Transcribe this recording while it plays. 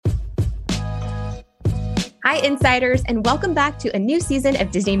Hi, Insiders, and welcome back to a new season of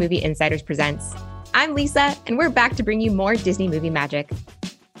Disney Movie Insiders Presents. I'm Lisa, and we're back to bring you more Disney movie magic.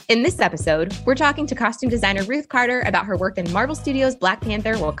 In this episode, we're talking to costume designer Ruth Carter about her work in Marvel Studios' Black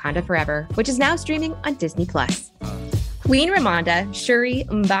Panther: Wakanda Forever, which is now streaming on Disney+. Queen Ramonda, Shuri,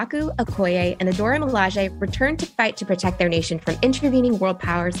 M'Baku Okoye, and Adora Milaje return to fight to protect their nation from intervening world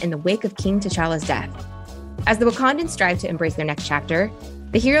powers in the wake of King T'Challa's death. As the Wakandans strive to embrace their next chapter,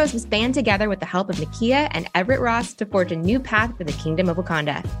 the heroes must band together with the help of Nakia and Everett Ross to forge a new path for the Kingdom of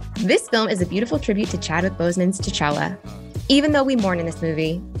Wakanda. This film is a beautiful tribute to Chadwick Boseman's T'Challa. Even though we mourn in this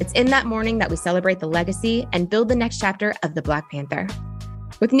movie, it's in that mourning that we celebrate the legacy and build the next chapter of the Black Panther.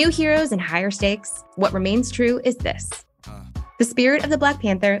 With new heroes and higher stakes, what remains true is this: the spirit of the Black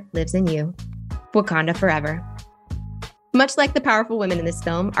Panther lives in you. Wakanda forever. Much like the powerful women in this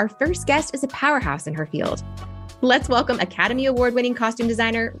film, our first guest is a powerhouse in her field. Let's welcome Academy Award-winning costume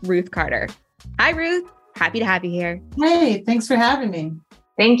designer, Ruth Carter. Hi, Ruth. Happy to have you here. Hey, thanks for having me.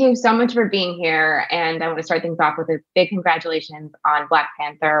 Thank you so much for being here. And I want to start things off with a big congratulations on Black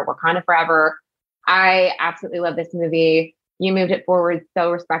Panther: Wakanda Forever. I absolutely love this movie. You moved it forward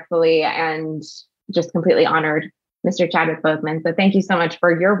so respectfully and just completely honored Mr. Chadwick Boseman. So thank you so much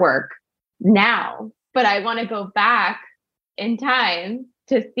for your work now. But I want to go back in time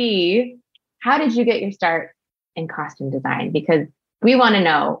to see, how did you get your start in costume design? Because we want to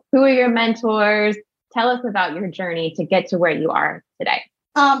know, who are your mentors? Tell us about your journey to get to where you are today.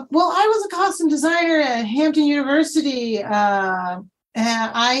 Well, I was a costume designer at Hampton University, and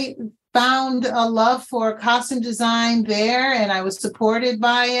I found a love for costume design there, and I was supported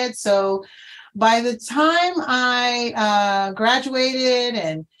by it. So by the time I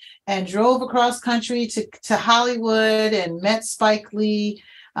graduated and drove across country to Hollywood and met Spike Lee,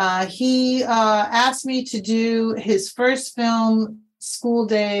 he asked me to do his first film, School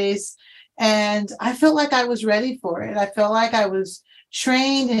Days, and I felt like I was ready for it. I felt like I was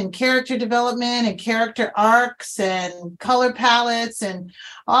trained in character development and character arcs and color palettes and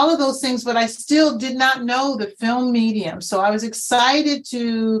all of those things, but I still did not know the film medium. So I was excited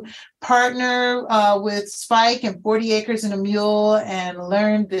to partner with Spike and 40 Acres and a Mule and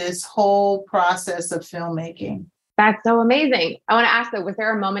learn this whole process of filmmaking. That's so amazing. I want to ask though, was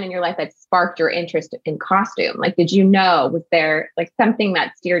there a moment in your life that sparked your interest in costume? Like, did you know, was there like something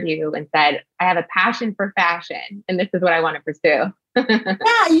that steered you and said, I have a passion for fashion and this is what I want to pursue?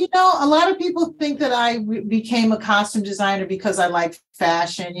 Yeah, a lot of people think that I became a costume designer because I like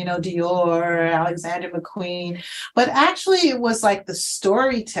fashion, Dior, Alexander McQueen. But actually, it was like the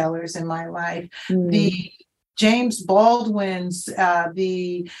storytellers in my life, the James Baldwin's,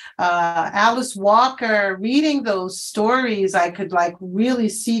 the Alice Walker, reading those stories, I could really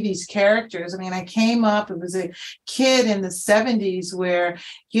see these characters. I mean, I came up, it was a kid in the 70s where,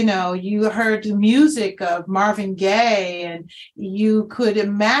 you heard the music of Marvin Gaye and you could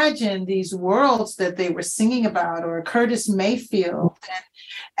imagine these worlds that they were singing about, or Curtis Mayfield.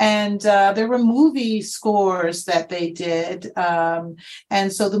 And there were movie scores that they did.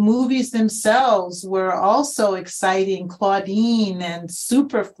 And so the movies themselves were also exciting. Claudine and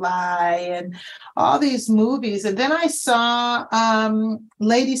Superfly and all these movies. And then I saw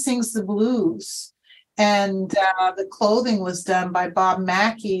Lady Sings the Blues. And the clothing was done by Bob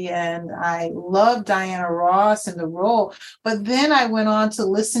Mackie, and I loved Diana Ross in the role. But then I went on to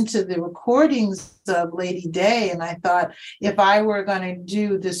listen to the recordings of Lady Day, and I thought, if I were going to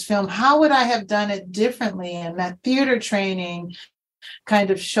do this film, how would I have done it differently? And that theater training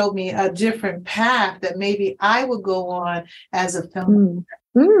kind of showed me a different path that maybe I would go on as a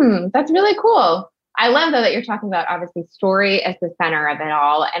filmmaker. That's really cool. I love though that you're talking about obviously story as the center of it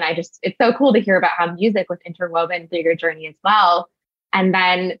all. And it's so cool to hear about how music was interwoven through your journey as well. And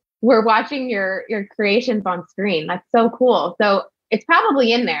then we're watching your creations on screen. That's so cool. So it's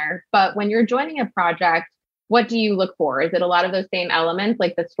probably in there, but when you're joining a project, what do you look for? Is it a lot of those same elements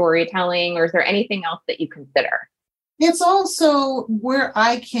like the storytelling, or is there anything else that you consider? It's also where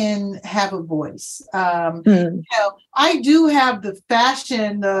I can have a voice. I do have the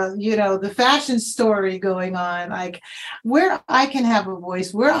fashion, the fashion story going on, like where I can have a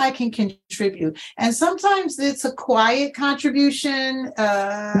voice, where I can contribute. And sometimes it's a quiet contribution.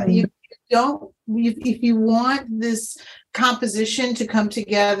 If you want this composition to come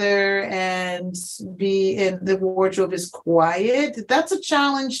together and be in the wardrobe is quiet, that's a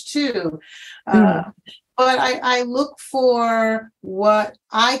challenge too. But I look for what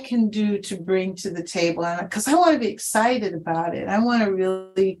I can do to bring to the table, because I want to be excited about it. I want to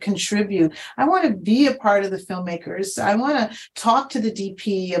really contribute. I want to be a part of the filmmakers. I want to talk to the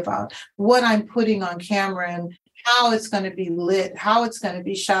DP about what I'm putting on camera how it's going to be lit, how it's going to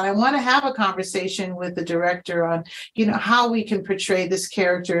be shot. I want to have a conversation with the director on, how we can portray this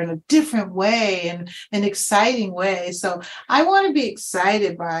character in a different way and an exciting way. So I want to be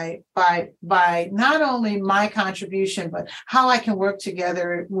excited by not only my contribution, but how I can work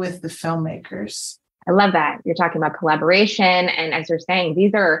together with the filmmakers. I love that. You're talking about collaboration. And as you're saying,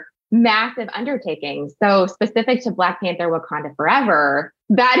 these are massive undertakings. So specific to Black Panther Wakanda Forever,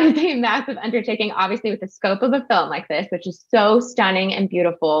 that is a massive undertaking, obviously with the scope of a film like this, which is so stunning and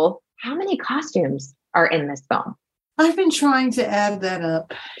beautiful. How many costumes are in this film? I've been trying to add that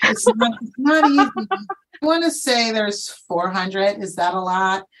up. It's not easy. I want to say there's 400. Is that a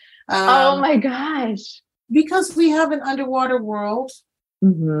lot? Oh my gosh. Because we have an underwater world.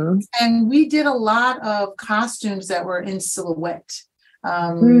 Mm-hmm. And we did a lot of costumes that were in silhouette.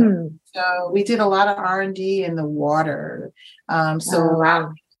 So we did a lot of R&D in the water. I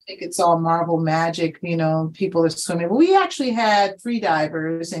think it's all Marvel magic, people are swimming. We actually had free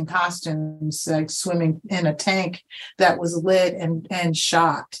divers in costumes, like swimming in a tank that was lit and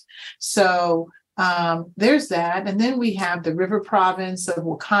shot. So there's that. And then we have the river province of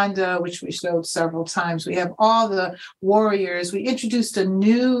Wakanda, which we showed several times. We have all the warriors. We introduced a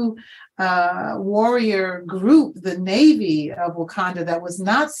new warrior group, the Navy of Wakanda, that was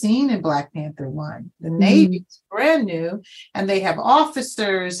not seen in Black Panther 1. The Navy is brand new, and they have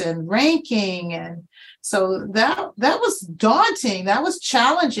officers and ranking. And so that was daunting. That was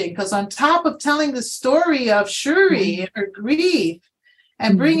challenging, because on top of telling the story of Shuri and her grief,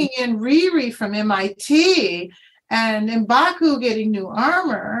 and bringing in Riri from MIT and M'Baku getting new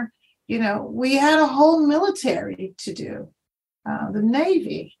armor, we had a whole military to do, the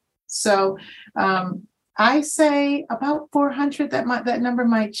Navy. So I say about 400. That number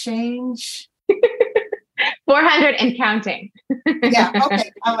might change. 400 and counting. Yeah.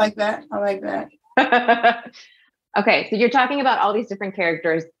 Okay. I like that. Okay. So you're talking about all these different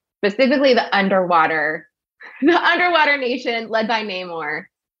characters, specifically the underwater nation led by Namor.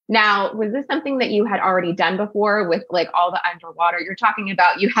 Now, was this something that you had already done before with like all the underwater? You're talking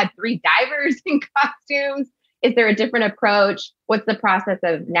about you had 3 divers in costumes. Is there a different approach? What's the process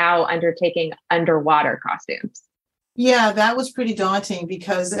of now undertaking underwater costumes? Yeah, that was pretty daunting,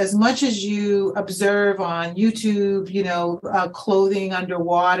 because as much as you observe on YouTube, clothing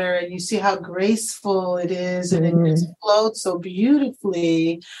underwater, and you see how graceful it is and it just floats so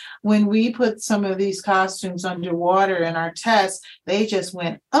beautifully. When we put some of these costumes underwater in our tests, they just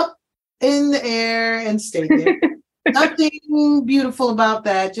went up in the air and stayed there. Nothing beautiful about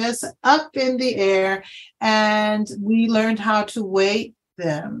that, just up in the air. And we learned how to weight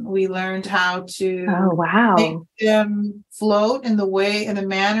them. We learned how to make them float in the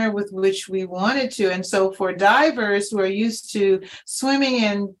manner with which we wanted to. And so for divers who are used to swimming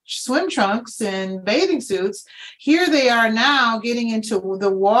in swim trunks and bathing suits, here they are now getting into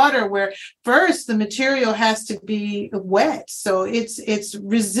the water where first the material has to be wet. So it's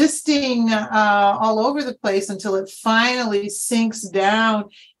resisting all over the place until it finally sinks down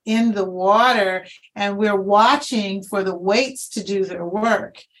in the water, and we're watching for the weights to do their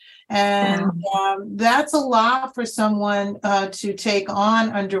work. And that's a lot for someone to take on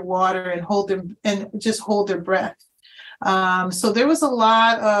underwater and hold their breath. So there was a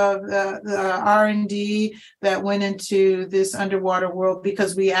lot of the R&D that went into this underwater world,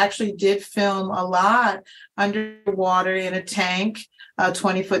 because we actually did film a lot underwater in a tank, a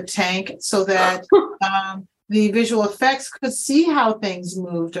 20-foot tank, so that the visual effects could see how things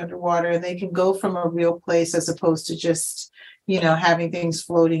moved underwater, and they can go from a real place as opposed to just, having things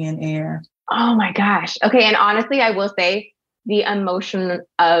floating in air. Oh my gosh. Okay. And honestly, I will say the emotion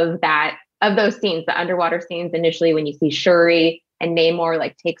of those scenes, the underwater scenes initially, when you see Shuri and Namor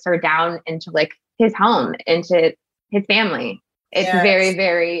like takes her down into like his home, into his family. It's very,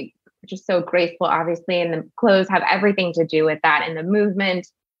 very just so graceful, obviously. And the clothes have everything to do with that, and the movement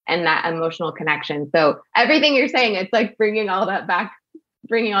and that emotional connection. So everything you're saying, it's like bringing all that back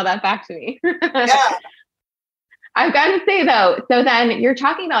to me. Yeah. I've got to say though, so then you're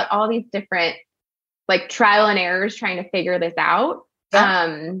talking about all these different like trial and errors trying to figure this out.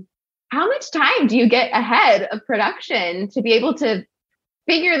 Yeah. How much time do you get ahead of production to be able to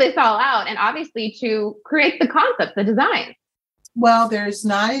figure this all out, and obviously to create the concept, the design? Well, there's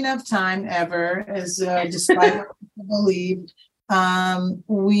not enough time ever, as despite what people believe.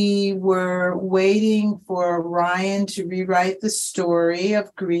 We were waiting for Ryan to rewrite the story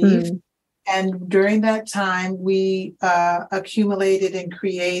of grief. And during that time, we accumulated and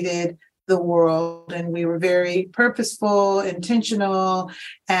created the world. And we were very purposeful, intentional,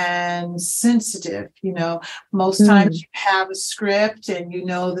 and sensitive. Most times you have a script and you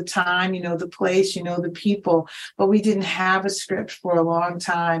know the time, you know the place, you know the people, but we didn't have a script for a long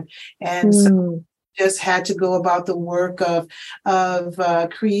time. And so just had to go about the work of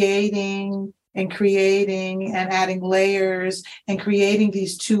creating and adding layers and creating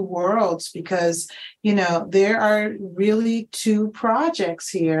these two worlds, because there are really two projects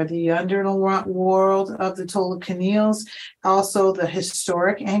here: the underworld world of the Tolucaneals, also the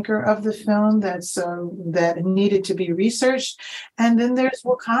historic anchor of the film that needed to be researched, and then there's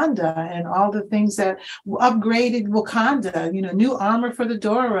Wakanda and all the things that upgraded Wakanda. New armor for the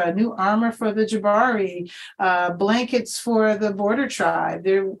Dora, new armor for the Jabari, blankets for the border tribe.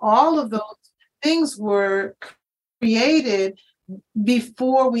 All of those things were created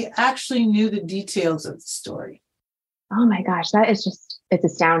before we actually knew the details of the story. Oh my gosh, it's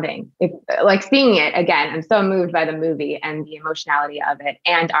astounding. It's like seeing it again. I'm so moved by the movie and the emotionality of it.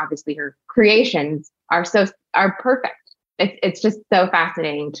 And obviously her creations are perfect. It's just so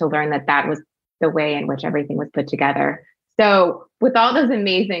fascinating to learn that was the way in which everything was put together. So with all those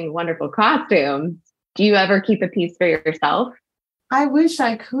amazing, wonderful costumes, do you ever keep a piece for yourself? I wish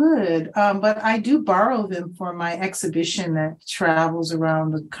I could, but I do borrow them for my exhibition that travels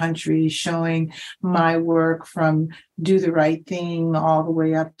around the country, showing my work from Do the Right Thing all the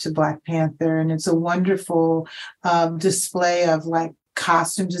way up to Black Panther. And it's a wonderful display of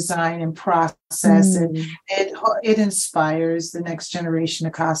costume design and process, and it inspires the next generation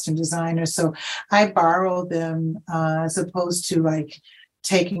of costume designers. So I borrow them as opposed to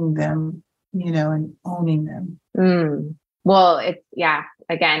taking them, and owning them. Well,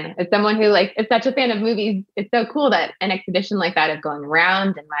 again, as someone who is such a fan of movies, it's so cool that an exhibition like that is going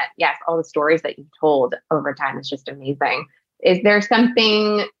around, and that, all the stories that you've told over time is just amazing. Is there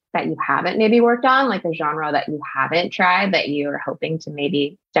something that you haven't maybe worked on, like a genre that you haven't tried that you're hoping to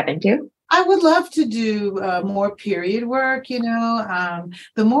maybe step into? I would love to do more period work. The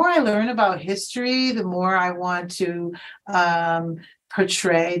more I learn about history, the more I want to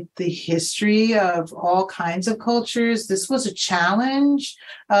portray the history of all kinds of cultures. This was a challenge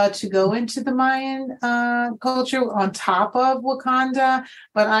to go into the Mayan culture on top of Wakanda,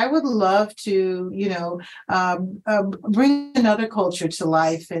 but I would love to, bring another culture to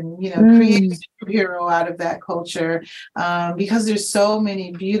life and, create a superhero out of that culture, because there's so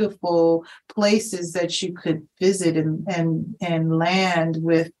many beautiful places that you could visit and land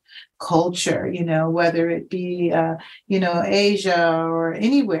with culture, whether it be, Asia or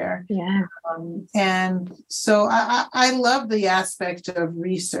anywhere. Yeah. And so I love the aspect of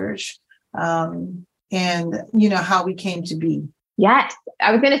research and, how we came to be. Yes.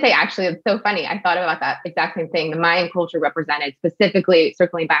 I was going to say, actually, it's so funny. I thought about that exact same thing. The Mayan culture represented, specifically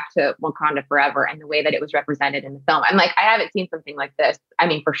circling back to Wakanda Forever and the way that it was represented in the film. I'm I haven't seen something like this. I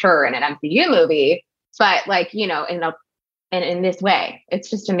mean, for sure in an MCU movie, but in this way, it's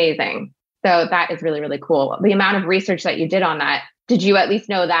just amazing. So that is really, really cool. The amount of research that you did on that, did you at least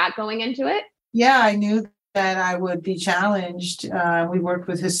know that going into it? Yeah, I knew that I would be challenged. We worked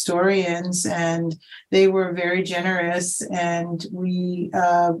with historians and they were very generous. And we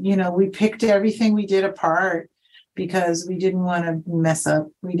picked everything we did apart because we didn't want to mess up.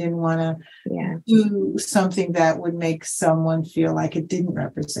 We didn't want to do something that would make someone feel like it didn't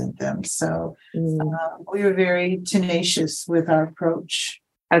represent them. So we were very tenacious with our approach.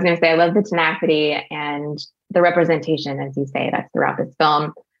 I was going to say, I love the tenacity and the representation, as you say, that's throughout this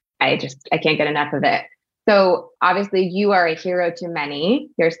film. I can't get enough of it. So obviously you are a hero to many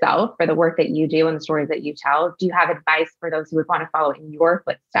yourself for the work that you do and the stories that you tell. Do you have advice for those who would want to follow in your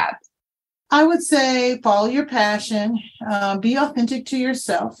footsteps? I would say follow your passion, be authentic to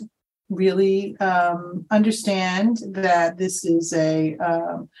yourself, really understand that this is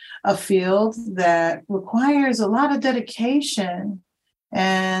a field that requires a lot of dedication,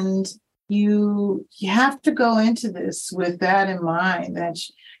 and you have to go into this with that in mind, that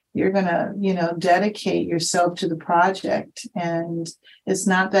you're going to, dedicate yourself to the project. And it's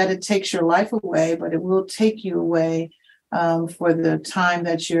not that it takes your life away, but it will take you away for the time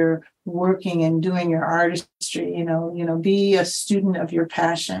that you're working and doing your artistry. Be a student of your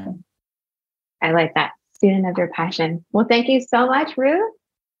passion. I like that. Student of your passion. Well, thank you so much, Ruth,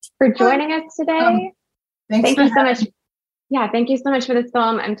 for joining us today. Thank you so much. Yeah, thank you so much for this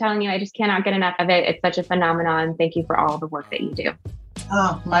film. I'm telling you, I just cannot get enough of it. It's such a phenomenon. Thank you for all the work that you do.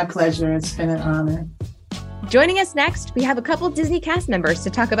 Oh, my pleasure. It's been an honor. Joining us next, we have a couple Disney cast members to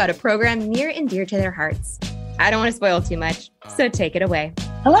talk about a program near and dear to their hearts. I don't want to spoil too much, so take it away.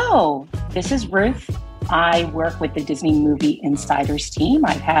 Hello, this is Ruth. I work with the Disney Movie Insiders team.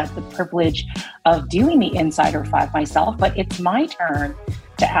 I've had the privilege of doing the Insider 5 myself, but it's my turn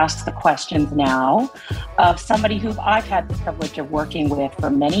to ask the questions now of somebody who I've had the privilege of working with for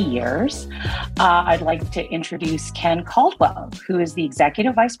many years. I'd like to introduce Ken Caldwell, who is the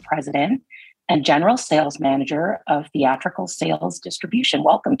Executive Vice President and General Sales Manager of Theatrical Sales Distribution.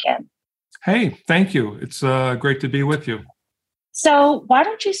 Welcome, Ken. Hey, thank you. It's great to be with you. So why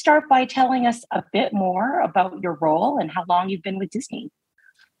don't you start by telling us a bit more about your role and how long you've been with Disney?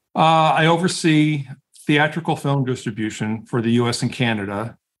 I oversee theatrical film distribution for the US and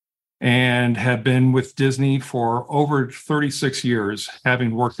Canada and have been with Disney for over 36 years,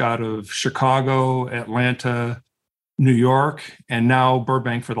 having worked out of Chicago, Atlanta, New York, and now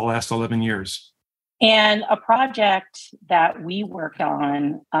Burbank for the last 11 years. And a project that we work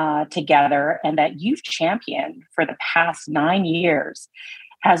on together and that you've championed for the past 9 years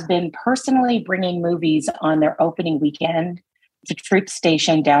has been personally bringing movies on their opening weekend to troops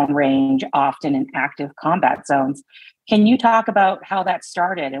stationed downrange, often in active combat zones. Can you talk about how that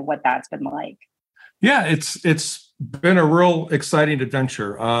started and what that's been like? Yeah, it's been a real exciting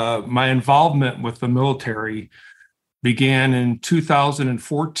adventure. My involvement with the military began in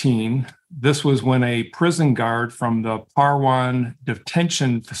 2014. This was when a prison guard from the Parwan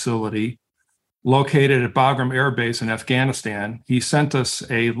detention facility located at Bagram Air Base in Afghanistan, he sent us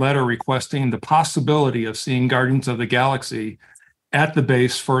a letter requesting the possibility of seeing Guardians of the Galaxy at the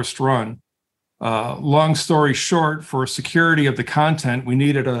base first run. Long story short, for security of the content, we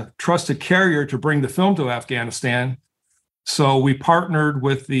needed a trusted carrier to bring the film to Afghanistan. So we partnered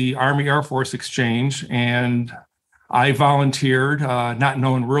with the Army Air Force Exchange, and I volunteered, not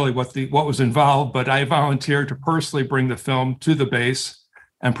knowing really what was involved, but I volunteered to personally bring the film to the base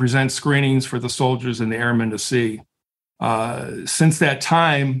and present screenings for the soldiers and the airmen to see. Since that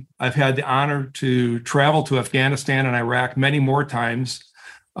time, I've had the honor to travel to Afghanistan and Iraq many more times,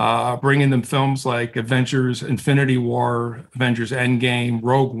 bringing them films like Avengers Infinity War, Avengers Endgame,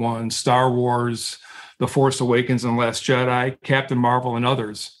 Rogue One, Star Wars, The Force Awakens and Last Jedi, Captain Marvel, and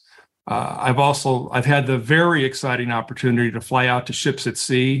others. I've had the very exciting opportunity to fly out to ships at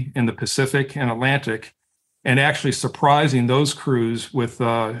sea in the Pacific and Atlantic, and actually surprising those crews with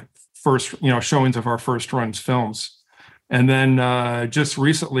first showings of our first runs films. And then just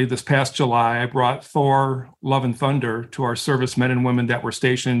recently, this past July, I brought Thor: Love and Thunder to our servicemen and women that were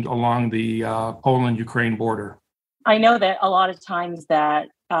stationed along the Poland-Ukraine border. I know that a lot of times that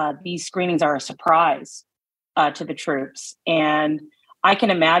these screenings are a surprise to the troops, and I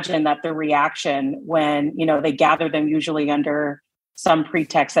can imagine that the reaction when, they gather them usually under some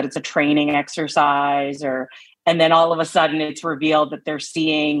pretext that it's a training exercise, and then all of a sudden it's revealed that they're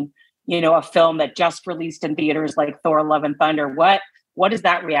seeing, a film that just released in theaters like Thor: Love and Thunder. What is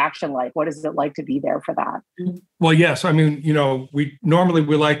that reaction like? What is it like to be there for that? Well, yes. I mean, we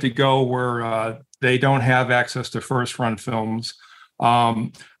like to go where they don't have access to first run films.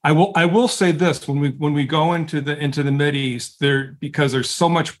 I will say this: when we go into the Mideast, because there's so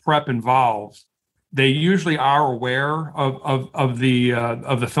much prep involved, they usually are aware of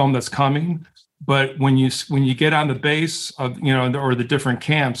the film that's coming. But when you get on the base of or the different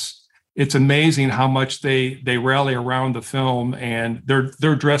camps, it's amazing how much they rally around the film, and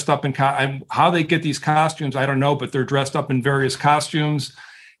they're dressed up in how they get these costumes, I don't know, but they're dressed up in various costumes.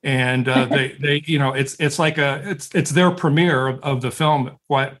 And it's like it's their premiere of the film,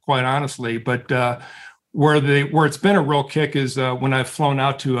 quite honestly. But where it's been a real kick is when I've flown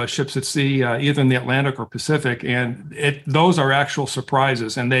out to ships at sea, either in the Atlantic or Pacific, and those are actual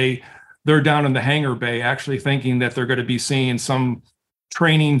surprises. And they're down in the hangar bay, actually thinking that they're going to be seeing some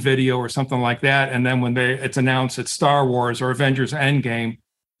training video or something like that. And then when it's announced it's Star Wars or Avengers Endgame,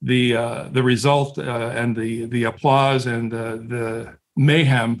 the result and the applause and the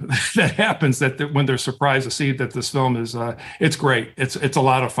mayhem that happens when they're surprised to see that this film is it's great. It's a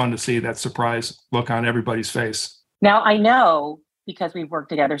lot of fun to see that surprise look on everybody's face. Now, I know, because we've worked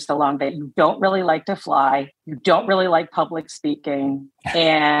together so long, that you don't really like to fly, you don't really like public speaking,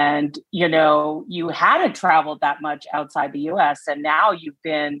 and you hadn't traveled that much outside the US, and now you've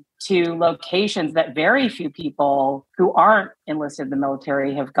been to locations that very few people who aren't enlisted in the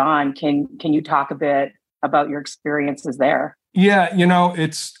military have gone. Can you talk a bit about your experiences there? Yeah,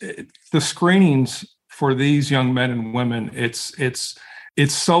 it's the screenings for these young men and women. It's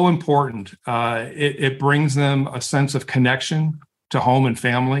so important. It brings them a sense of connection to home and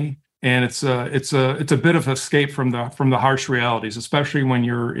family, and it's a bit of escape from the harsh realities, especially when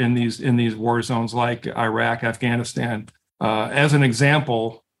you're in these war zones like Iraq, Afghanistan. As an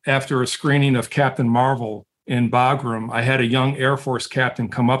example, after a screening of Captain Marvel in Bagram, I had a young Air Force captain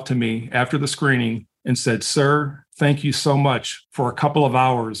come up to me after the screening and said, "Sir, thank you so much. For a couple of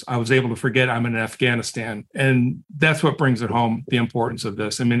hours, I was able to forget I'm in Afghanistan." And that's what brings it home, the importance of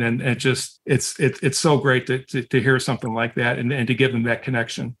this. I mean, and it's so great to hear something like that and to give them that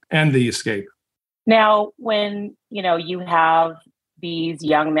connection and the escape. Now, when, you have these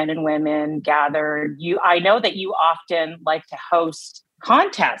young men and women gathered, I know that you often like to host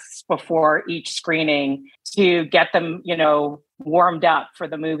contests before each screening to get them, warmed up for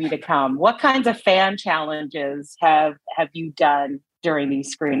the movie to come. What kinds of fan challenges have you done during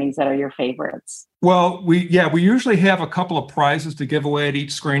these screenings that are your favorites? Well, we usually have a couple of prizes to give away at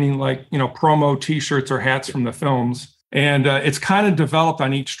each screening, like, promo T-shirts or hats from the films. And it's kind of developed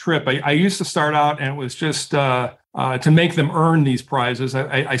on each trip. I used to start out, and it was just to make them earn these prizes.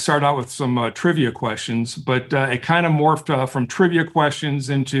 I started out with some trivia questions, but it kind of morphed from trivia questions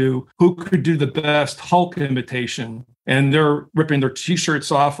into who could do the best Hulk imitation. And they're ripping their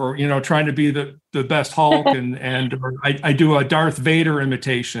T-shirts off, or trying to be the best Hulk, and or I do a Darth Vader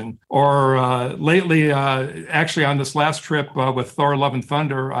imitation. Or lately, actually on this last trip with Thor: Love and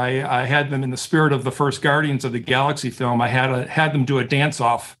Thunder, I had them in the spirit of the first Guardians of the Galaxy film. I had them do a dance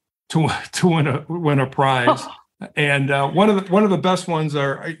off to win a prize. And one of the best ones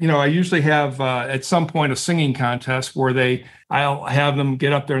are, I usually have at some point a singing contest where I'll have them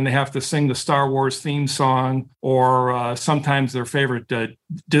get up there and they have to sing the Star Wars theme song, or sometimes their favorite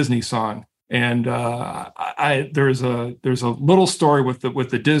Disney song. And there's a little story with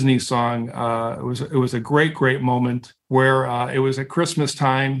the Disney song. It was a great moment where it was at Christmas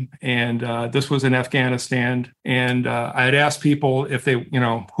time, and this was in Afghanistan. And I had asked people if they,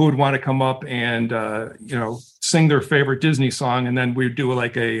 who would want to come up and sing their favorite Disney song, and then we'd do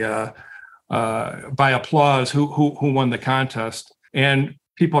like a by applause who won the contest. And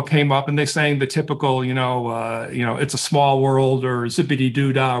people came up and they sang the typical, It's a Small World or Zippity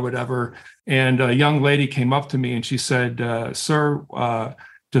Doo Dah or whatever. And a young lady came up to me and she said, "Sir,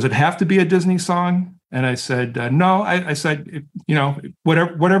 does it have to be a Disney song?" And I said, "No." I said,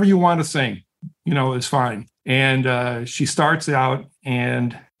 whatever you want to sing, is fine. And she starts out,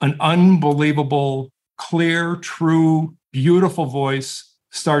 and an unbelievable, clear, true, beautiful voice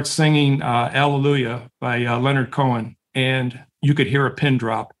starts singing "Hallelujah" by Leonard Cohen. And you could hear a pin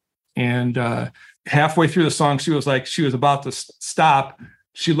drop. And halfway through the song, she was about to stop.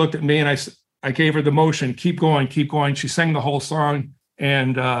 She looked at me, and I gave her the motion, keep going. She sang the whole song,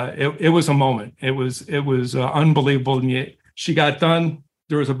 and it was a moment. It was unbelievable. And she got done.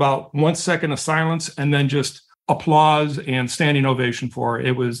 There was about 1 second of silence, and then just applause and standing ovation for her.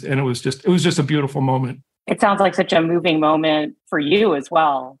 It was just a beautiful moment. It sounds like such a moving moment for you as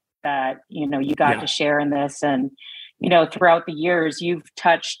well, that you got to share in this. And throughout the years, you've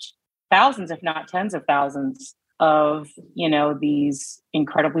touched thousands, if not tens of thousands, of these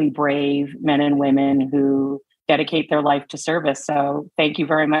incredibly brave men and women who dedicate their life to service. So thank you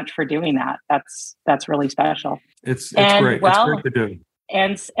very much for doing that. That's really special. It's great. Well, it's great to do.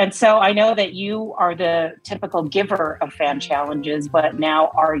 And so I know that you are the typical giver of fan challenges, but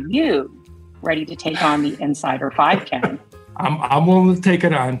now are you ready to take on the Insider 5, Ken? I'm willing to take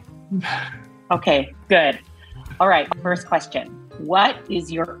it on. Okay, good. All right, first question. What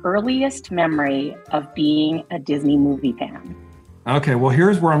is your earliest memory of being a Disney movie fan? Okay, well,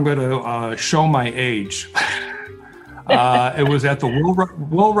 here's where I'm going to show my age. It was at the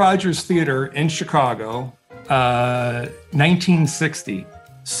Will Rogers Theater in Chicago, 1960,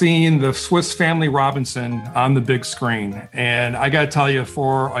 seeing the Swiss Family Robinson on the big screen. And I got to tell you,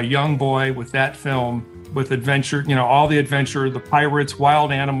 for a young boy with that film, with adventure, all the adventure, the pirates,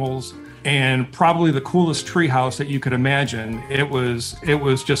 wild animals, and probably the coolest treehouse that you could imagine. It was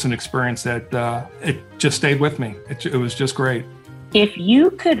just an experience that it just stayed with me. It was just great. If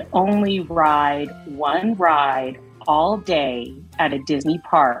you could only ride one ride all day at a Disney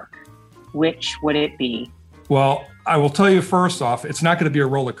park, which would it be? Well, I will tell you first off, it's not going to be a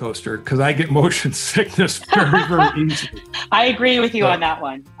roller coaster because I get motion sickness very, very easily. I agree with you on that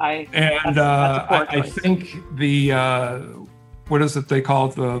one. I think the what is it they call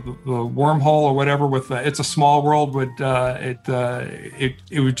it, the wormhole or whatever with It's a Small World would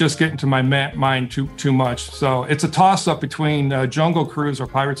it would just get into my mind too much. So it's a toss up between Jungle Cruise or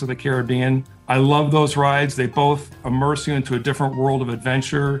Pirates of the Caribbean. I love those rides. They both immerse you into a different world of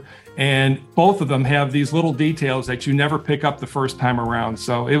adventure, and both of them have these little details that you never pick up the first time around.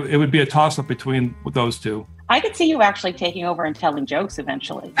 So it would be a toss up between those two. I could see you actually taking over and telling jokes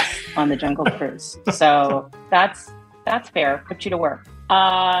eventually on the Jungle Cruise. So that's fair. Put you to work.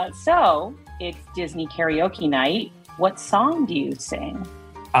 So it's Disney karaoke night. What song do you sing?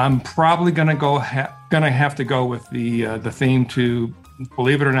 I'm probably gonna have to go with the theme to,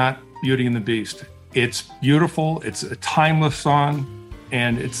 believe it or not, Beauty and the Beast. It's beautiful. It's a timeless song,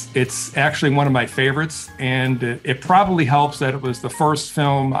 and it's actually one of my favorites. And it probably helps that it was the first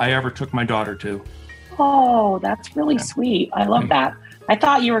film I ever took my daughter to. Oh, that's really sweet. I love that. I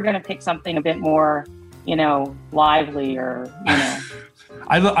thought you were going to pick something a bit more, lively or,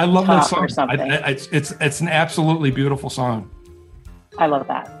 I love that song. Or something. It's an absolutely beautiful song. I love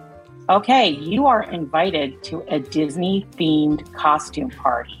that. Okay, you are invited to a Disney-themed costume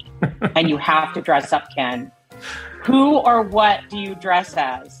party, and you have to dress up, Ken. Who or what do you dress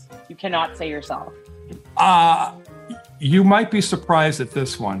as? You cannot say yourself. You might be surprised at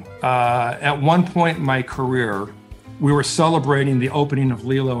this one. At one point in my career, we were celebrating the opening of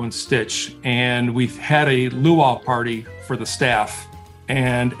Lilo and Stitch, and we had a luau party for the staff.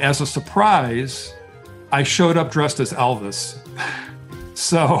 And as a surprise, I showed up dressed as Elvis.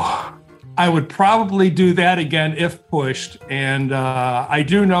 So I would probably do that again if pushed. And I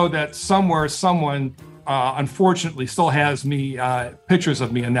do know that somewhere, someone unfortunately still has me pictures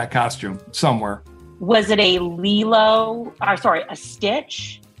of me in that costume somewhere. Was it a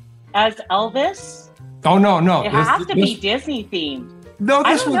Stitch as Elvis? Oh, no. It has to be Disney themed. No,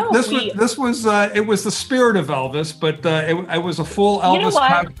 this was it was the spirit of Elvis, but it was a full Elvis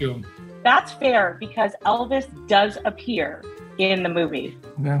costume. That's fair, because Elvis does appear in the movie.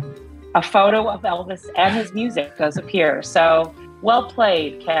 Yeah. A photo of Elvis and his music does appear. So well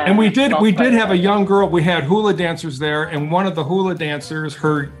played, Ken. And we did have a young girl. We had hula dancers there, and one of the hula dancers,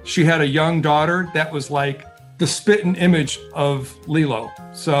 she had a young daughter that was like the spitting image of Lilo.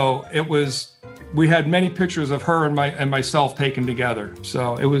 So we had many pictures of her and myself taken together.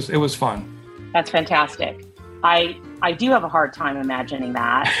 So it was fun. That's fantastic. I do have a hard time imagining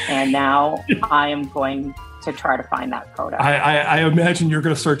that, and now I am going to try to find that photo. I imagine you're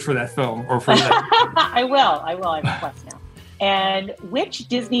going to search for that film or for that. I will. I have a quest now. And which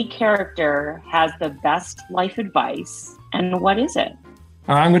Disney character has the best life advice, and what is it?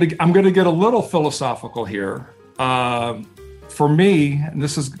 I'm going to get a little philosophical here. For me, and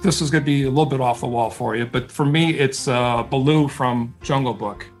this is going to be a little bit off the wall for you, but for me, it's Baloo from Jungle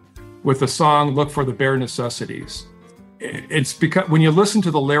Book with the song "Look for the Bare Necessities." It's because when you listen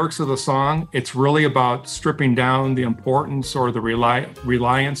to the lyrics of the song, it's really about stripping down the importance or the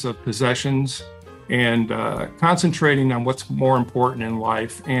reliance of possessions and concentrating on what's more important in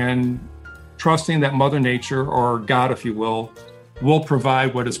life and trusting that Mother Nature, or God, if you will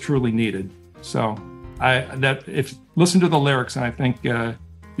provide what is truly needed. So listen to the lyrics, and I think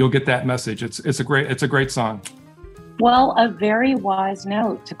you'll get that message. It's a great song. Well, a very wise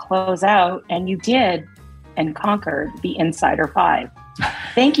note to close out, and you did and conquered the Insider 5.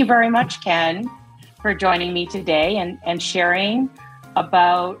 Thank you very much, Ken, for joining me today and sharing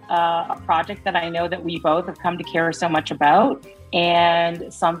about a project that I know that we both have come to care so much about,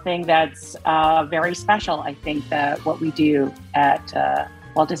 and something that's very special, I think, that what we do at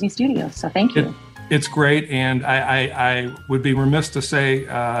Walt Disney Studios. So thank you. It's great, and I would be remiss to say,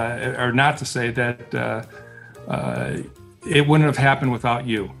 or not to say, that it wouldn't have happened without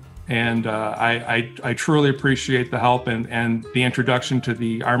you. And I truly appreciate the help and the introduction to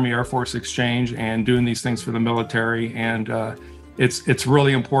the Army Air Force exchange and doing these things for the military. And it's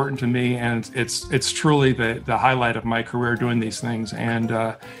really important to me, and it's truly the highlight of my career doing these things. And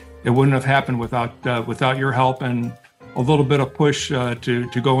it wouldn't have happened without your help and a little bit of push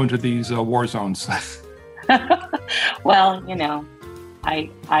to go into these war zones. Well,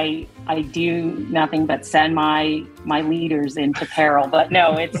 I do nothing but send my leaders into peril. But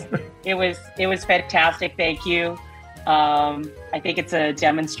no, it was fantastic. Thank you. I think it's a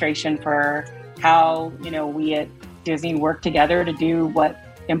demonstration for how we at Disney work together to do what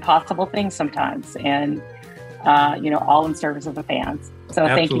impossible things sometimes, and all in service of the fans. So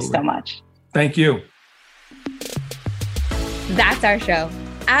Absolutely. Thank you so much. Thank you. That's our show.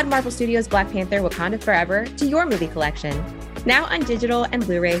 Add Marvel Studios' Black Panther: Wakanda Forever to your movie collection. Now on digital and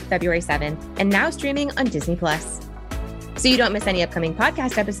Blu-ray February 7th, and now streaming on Disney+. So you don't miss any upcoming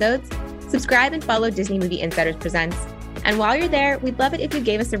podcast episodes, subscribe and follow Disney Movie Insiders Presents. And while you're there, we'd love it if you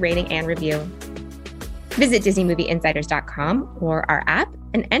gave us a rating and review. Visit DisneyMovieInsiders.com or our app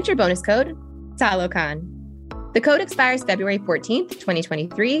and enter bonus code TALOCON. The code expires February 14th,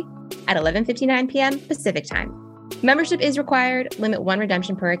 2023 at 11:59 p.m. Pacific Time. Membership is required, limit 1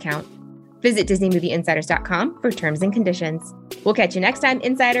 redemption per account. Visit DisneyMovieInsiders.com for terms and conditions. We'll catch you next time,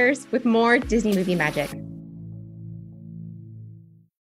 Insiders, with more Disney movie magic.